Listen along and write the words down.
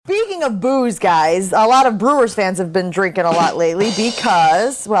Speaking of booze, guys, a lot of Brewers fans have been drinking a lot lately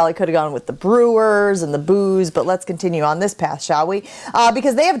because, well, I could have gone with the Brewers and the booze, but let's continue on this path, shall we?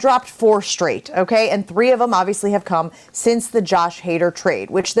 Because they have dropped 4 straight, okay? And 3 of them obviously have come since the Josh Hader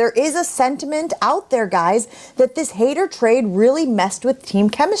trade, which there is a sentiment out there, guys, that this Hader trade really messed with team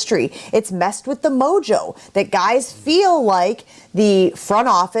chemistry. It's messed with the mojo, that guys feel like the front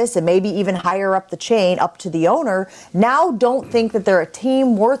office and maybe even higher up the chain, up to the owner, now don't think that they're a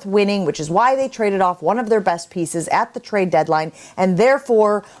team worth winning, which is why they traded off one of their best pieces at the trade deadline. And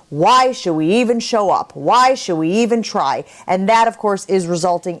therefore, why should we even show up? Why should we even try? And that, of course, is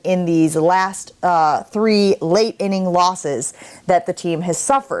resulting in these last 3 late inning losses that the team has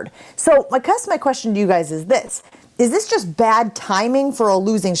suffered. So my question to you guys is this. Is this just bad timing for a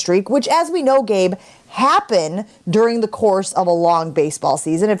losing streak, which, as we know, Gabe, happen during the course of a long baseball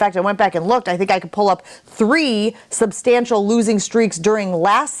season? In fact, I went back and looked. I think I could pull up 3 substantial losing streaks during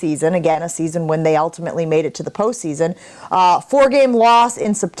last season. Again, a season when they ultimately made it to the postseason. 4-game loss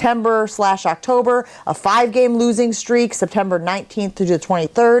in September/October, a 5-game losing streak, September 19th through the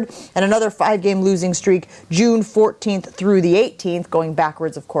 23rd, and another 5-game losing streak, June 14th through the 18th, going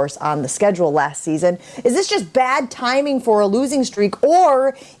backwards, of course, on the schedule last season. Is this just bad timing for a losing streak,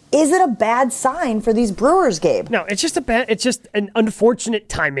 or is it a bad sign for these Brewers, Gabe? No, it's just an unfortunate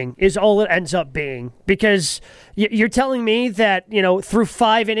timing is all it ends up being. Because you're telling me that, through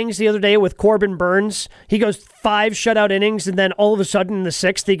 5 innings the other day with Corbin Burns, he goes 5 shutout innings, and then all of a sudden in the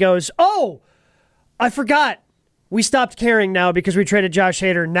 6th he goes, oh, I forgot. We stopped caring now because we traded Josh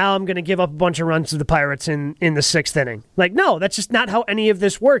Hader. Now I'm going to give up a bunch of runs to the Pirates in the 6th inning. Like, no, that's just not how any of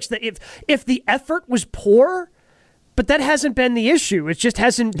this works. If the effort was poor, but that hasn't been the issue. It just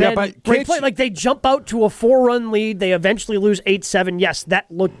hasn't been great play. Like, they jump out to a 4-run lead. They eventually lose 8-7. Yes,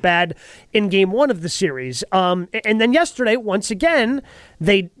 that looked bad in Game 1 of the series. And then yesterday, once again,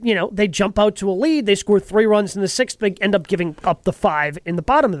 they jump out to a lead. They score 3 runs in the 6th. They end up giving up the 5 in the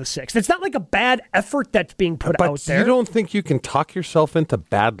bottom of the 6th. It's not like a bad effort that's being put out there. But you don't think you can talk yourself into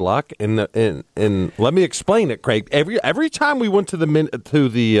bad luck? And let me explain it, Craig. Every time we went to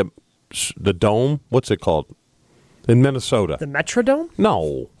the Dome, what's it called? In Minnesota. The Metrodome?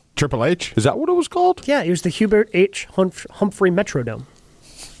 No. Triple H? Is that what it was called? Yeah, it was the Hubert H. Humphrey Metrodome.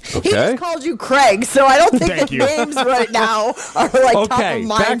 Okay. He just called you Craig, so I don't think the names right now are top of mind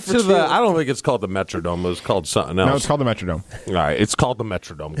back for to you. I don't think it's called the Metrodome. It was called something else. No, it's called the Metrodome. All right, it's called the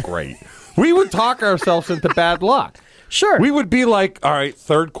Metrodome. Great. We would talk ourselves into bad luck. Sure. We would be like, all right,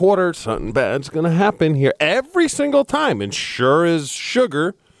 3rd quarter, something bad's going to happen here every single time. And sure as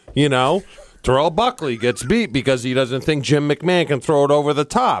sugar, Terrell Buckley gets beat because he doesn't think Jim McMahon can throw it over the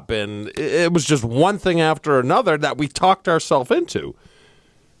top. And it was just one thing after another that we talked ourselves into.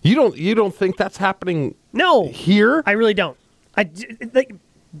 You don't think that's happening here? I really don't.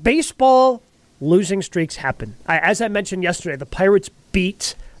 Baseball losing streaks happen. As I mentioned yesterday, the Pirates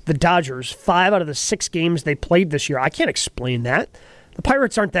beat the Dodgers 5 out of the 6 games they played this year. I can't explain that. The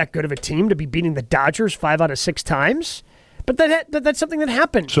Pirates aren't that good of a team to be beating the Dodgers 5 out of 6 times. But that's something that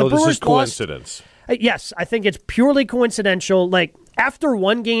happened. So this is coincidence. Yes, I think it's purely coincidental. Like, after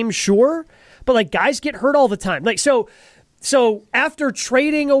one game, sure, but guys get hurt all the time. So after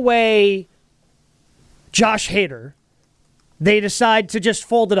trading away Josh Hader, they decide to just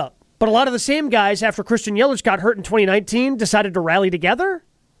fold it up. But a lot of the same guys, after Christian Yelich got hurt in 2019, decided to rally together.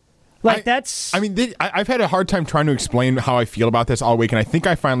 I've had a hard time trying to explain how I feel about this all week, and I think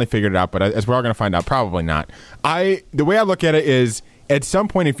I finally figured it out, but as we're all going to find out, probably not. The way I look at it is, at some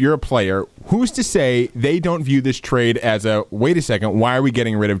point, if you're a player, who's to say they don't view this trade as wait a second, why are we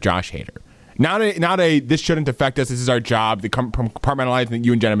getting rid of Josh Hader? Not this shouldn't affect us, this is our job, the compartmentalizing that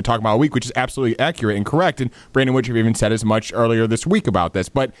you and Jen have been talking about all week, which is absolutely accurate and correct, and Brandon Woodruff even said as much earlier this week about this.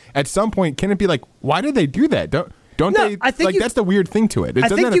 But at some point, can it be like, why did they do that? Don't they? I think that's the weird thing to it. It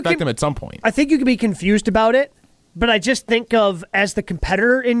doesn't affect them at some point. I think you can be confused about it, but I just think of, as the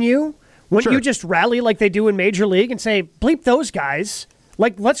competitor in you, wouldn't you just rally like they do in Major League and say, bleep those guys,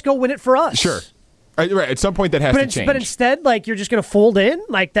 let's go win it for us? Sure. Right. At some point that has to change. But instead, you're just going to fold in?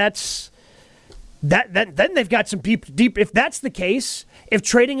 Then they've got some deep. If that's the case, if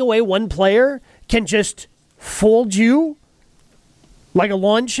trading away one player can just fold you like a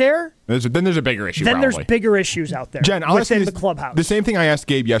lawn chair, then there's a bigger issue. Then there's bigger issues out there. Jen, I'll ask you within the clubhouse. The same thing I asked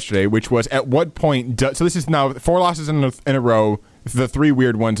Gabe yesterday, which was at what point? So this is now 4 losses in a row. The 3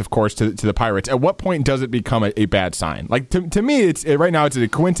 weird ones, of course, to the Pirates. At what point does it become a bad sign? To me, it's right now it's a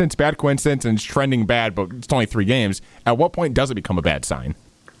coincidence, bad coincidence, and it's trending bad. But it's only 3 games. At what point does it become a bad sign?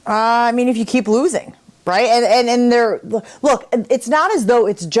 If you keep losing. Right? And they're, look, it's not as though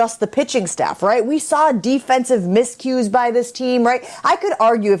it's just the pitching staff, right? We saw defensive miscues by this team, right? I could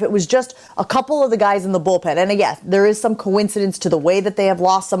argue if it was just a couple of the guys in the bullpen, and again, there is some coincidence to the way that they have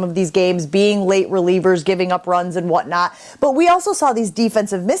lost some of these games, being late relievers, giving up runs and whatnot, but we also saw these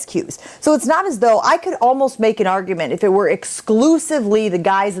defensive miscues. So it's not as though I could almost make an argument if it were exclusively the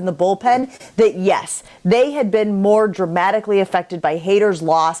guys in the bullpen that yes, they had been more dramatically affected by Hader's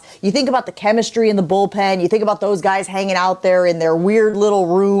loss. You think about the chemistry in the bullpen. You think about those guys hanging out there in their weird little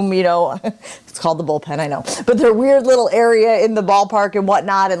room, it's called the bullpen, I know, but their weird little area in the ballpark and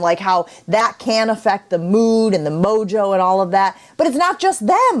whatnot, and like how that can affect the mood and the mojo and all of that. But it's not just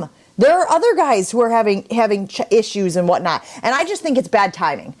them. There are other guys who are having issues and whatnot. And I just think it's bad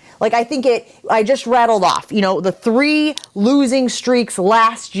timing. Like, I just rattled off, the 3 losing streaks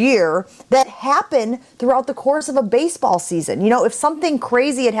last year that happen throughout the course of a baseball season. If something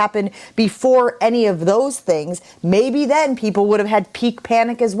crazy had happened before any of those things, maybe then people would have had peak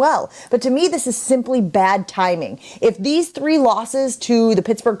panic as well. But to me, this is simply bad timing. If these 3 losses to the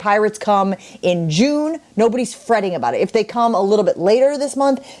Pittsburgh Pirates come in June, nobody's fretting about it. If they come a little bit later this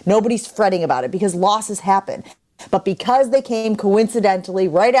month, nobody's fretting about it because losses happen. But because they came coincidentally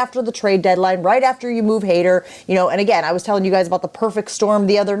right after the trade deadline, right after you move Hader, and again, I was telling you guys about the perfect storm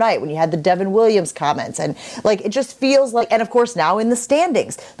the other night when you had the Devin Williams comments, and it just feels like, and of course now in the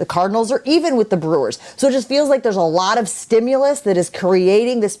standings, the Cardinals are even with the Brewers. So it just feels like there's a lot of stimulus that is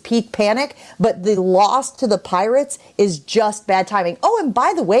creating this peak panic, but the loss to the Pirates is just bad timing. Oh, and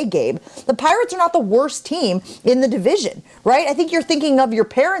by the way, Gabe, the Pirates are not the worst team in the division, right? I think you're thinking of your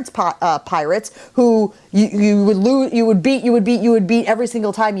parents' Pirates, who you would beat every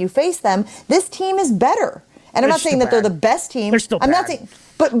single time you face them. This team is better. And I'm not saying that they're the best team. They're still bad. I'm not saying,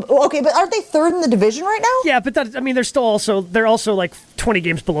 but aren't they third in the division right now? Yeah, but they're also like 20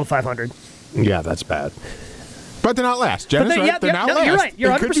 games below 500. Yeah, that's bad. But they're not last. Jen is right. They're not last. You're right.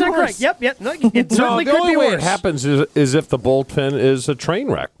 You're 100% correct. Yep. No, it certainly the could only be way worse. it happens is if the bullpen is a train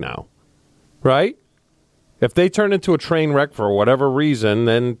wreck now, right? If they turn into a train wreck for whatever reason,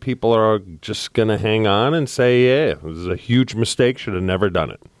 then people are just going to hang on and say, yeah, it was a huge mistake, should have never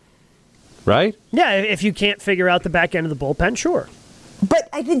done it. Right? Yeah, if you can't figure out the back end of the bullpen, sure. But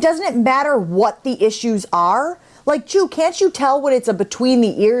doesn't it matter what the issues are? Like, Chew, can't you tell when it's a between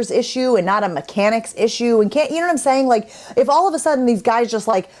the ears issue and not a mechanics issue? And you know what I'm saying? Like, if all of a sudden these guys just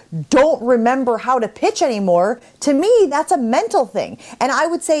don't remember how to pitch anymore, to me, that's a mental thing. And I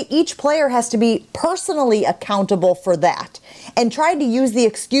would say each player has to be personally accountable for that. And trying to use the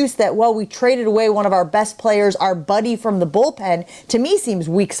excuse that, well, we traded away one of our best players, our buddy from the bullpen, to me seems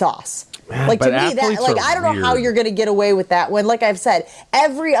weak sauce. To me, that I don't know how you're going to get away with that when, like I've said,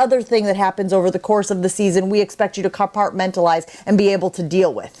 every other thing that happens over the course of the season, we expect you to compartmentalize and be able to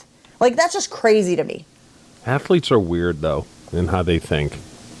deal with. That's just crazy to me. Athletes are weird, though, in how they think.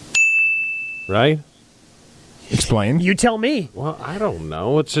 Right? Explain. You tell me. Well, I don't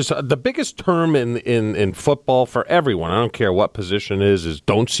know. It's just the biggest term in football for everyone, I don't care what position it is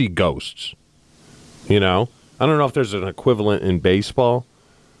don't see ghosts. I don't know if there's an equivalent in baseball.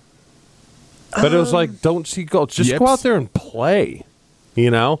 But it was like, don't see ghosts. Just go out there and play.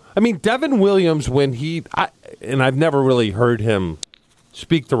 I mean, Devin Williams, when and I've never really heard him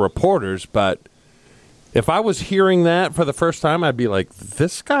speak to reporters, but if I was hearing that for the first time, I'd be like,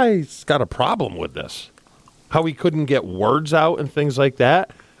 this guy's got a problem with this. How he couldn't get words out and things like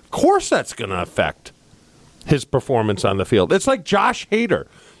that. Of course that's going to affect his performance on the field. It's like Josh Hader.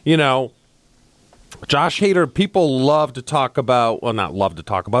 Josh Hader, people love to talk about, well, not love to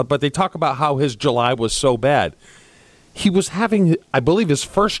talk about, but they talk about how his July was so bad. He was having, I believe, his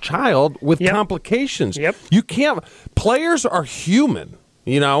first child with complications. Yep. You can't, players are human.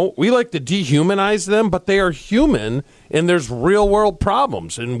 We like to dehumanize them, but they are human, and there's real-world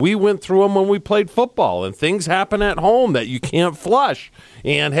problems. And we went through them when we played football, and things happen at home that you can't flush.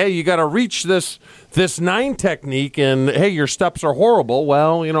 And, hey, you got to reach this 9 technique, and, hey, your steps are horrible.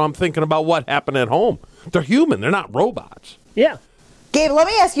 Well, I'm thinking about what happened at home. They're human. They're not robots. Yeah. Gabe, let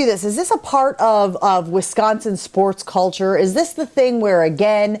me ask you this. Is this a part of Wisconsin sports culture? Is this the thing where,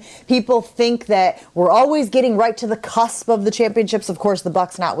 again, people think that we're always getting right to the cusp of the championships? Of course, the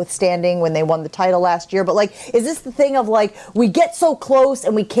Bucks notwithstanding when they won the title last year. But, is this the thing of, we get so close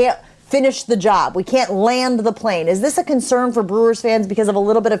and we can't finish the job? We can't land the plane. Is this a concern for Brewers fans because of a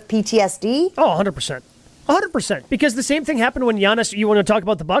little bit of PTSD? Oh, 100%. 100%. Because the same thing happened when Giannis, you want to talk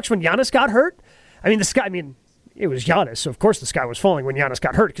about the Bucks, when Giannis got hurt? it was Giannis. So, of course, the sky was falling when Giannis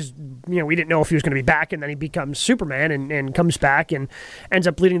got hurt because, we didn't know if he was going to be back, and then he becomes Superman and comes back and ends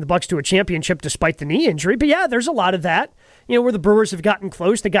up leading the Bucks to a championship despite the knee injury. But, yeah, there's a lot of that. Where the Brewers have gotten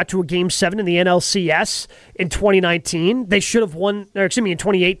close. They got to a Game 7 in the NLCS in 2019. They should have won, in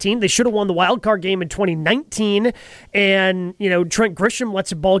 2018. They should have won the wild card game in 2019. And, Trent Grisham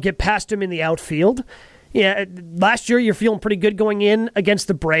lets a ball get past him in the outfield. Yeah, last year you're feeling pretty good going in against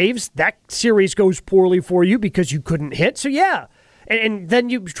the Braves. That series goes poorly for you because you couldn't hit. So, yeah. And then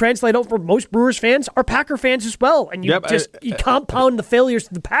you translate over, most Brewers fans are Packer fans as well. And you you compound the failures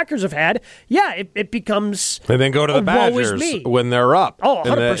that the Packers have had. Yeah, it becomes and then go to the Badgers when they're up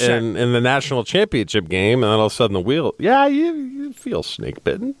 100%. in the national championship game, and then all of a sudden the wheel. Yeah, you feel snake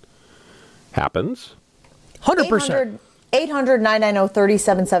bitten. Happens. 100%.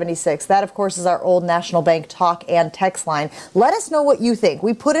 800-990-3776. That, of course, is our old National Bank talk and text line. Let us know what you think.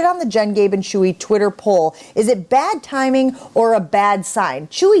 We put it on the Jen, Gabe, and Chewy Twitter poll. Is it bad timing or a bad sign?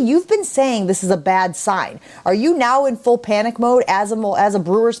 Chewy, you've been saying this is a bad sign. Are you now in full panic mode as a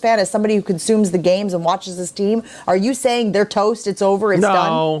Brewers fan, as somebody who consumes the games and watches this team? Are you saying they're toast, it's over, it's done?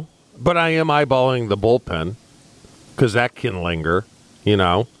 No, but I am eyeballing the bullpen because that can linger,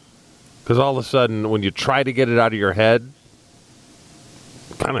 because all of a sudden when you try to get it out of your head,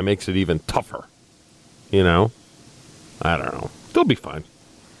 kind of makes it even tougher, I don't know. They'll be fine.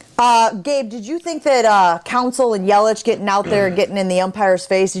 Gabe, did you think that Counsell and Yelich getting out there and getting in the umpire's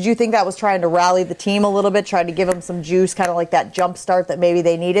face, did you think that was trying to rally the team a little bit, trying to give them some juice, kind of like that jump start that maybe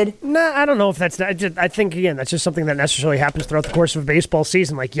they needed? Nah, I don't know if that's I think, again, that's just something that necessarily happens throughout the course of a baseball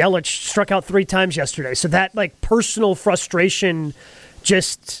season. Like, Yelich struck out 3 times yesterday, so that, personal frustration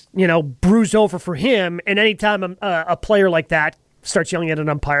just, bruised over for him, and anytime a player like that starts yelling at an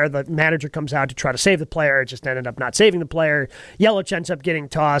umpire, the manager comes out to try to save the player. It just ended up not saving the player. Yelich ends up getting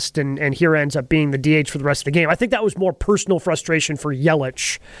tossed, and here ends up being the DH for the rest of the game. I think that was more personal frustration for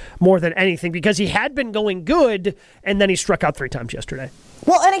Yelich more than anything because he had been going good, and then he struck out 3 times yesterday.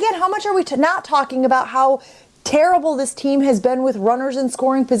 Well, and again, how much are we not talking about how terrible this team has been with runners in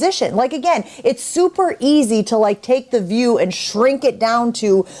scoring position? Again, it's super easy to take the view and shrink it down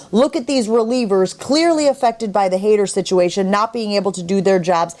to look at these relievers clearly affected by the Hader situation, not being able to do their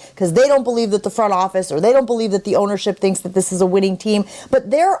jobs because they don't believe that the front office or they don't believe that the ownership thinks that this is a winning team. But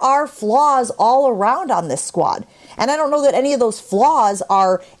there are flaws all around on this squad. And I don't know that any of those flaws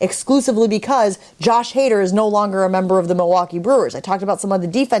are exclusively because Josh Hader is no longer a member of the Milwaukee Brewers. I talked about some of the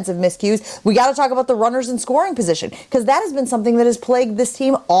defensive miscues. We got to talk about the runners in scoring position because that has been something that has plagued this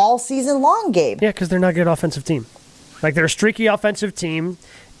team all season long, Gabe. Yeah, because they're not a good offensive team. They're a streaky offensive team,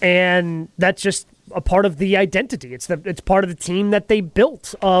 and that's just a part of the identity. It's part of the team that they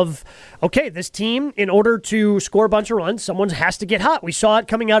built of, okay, this team, in order to score a bunch of runs, someone has to get hot. We saw it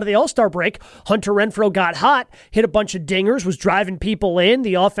coming out of the All-Star break. Hunter Renfroe got hot, hit a bunch of dingers, was driving people in.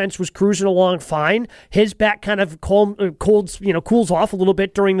 The offense was cruising along fine. His bat kind of cools off a little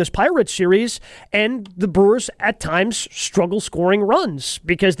bit during this Pirates series, and the Brewers at times struggle scoring runs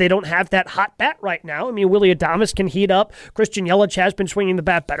because they don't have that hot bat right now. I mean, Willie Adames can heat up. Christian Yelich has been swinging the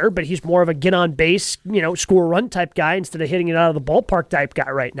bat better, but he's more of a get-on-base, score run type guy instead of hitting it out of the ballpark type guy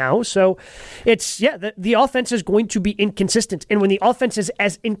right now. So it's, the offense is going to be inconsistent. And when the offense is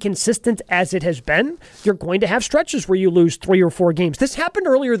as inconsistent as it has been, you're going to have stretches where you lose 3 or 4 games. This happened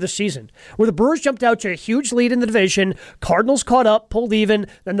earlier this season where the Brewers jumped out to a huge lead in the division. Cardinals caught up, pulled even,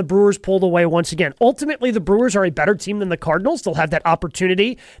 then the Brewers pulled away once again. Ultimately, the Brewers are a better team than the Cardinals. They'll have that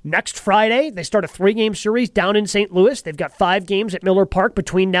opportunity next Friday. They start a 3-game series down in St. Louis. They've got 5 games at Miller Park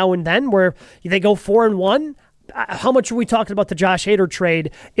between now and then where they go 4-1. How much are we talking about the Josh Hader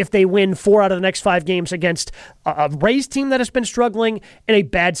trade if they win 4 out of the next 5 games against a Rays team that has been struggling and a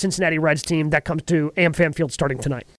bad Cincinnati Reds team that comes to AmFam Field starting tonight?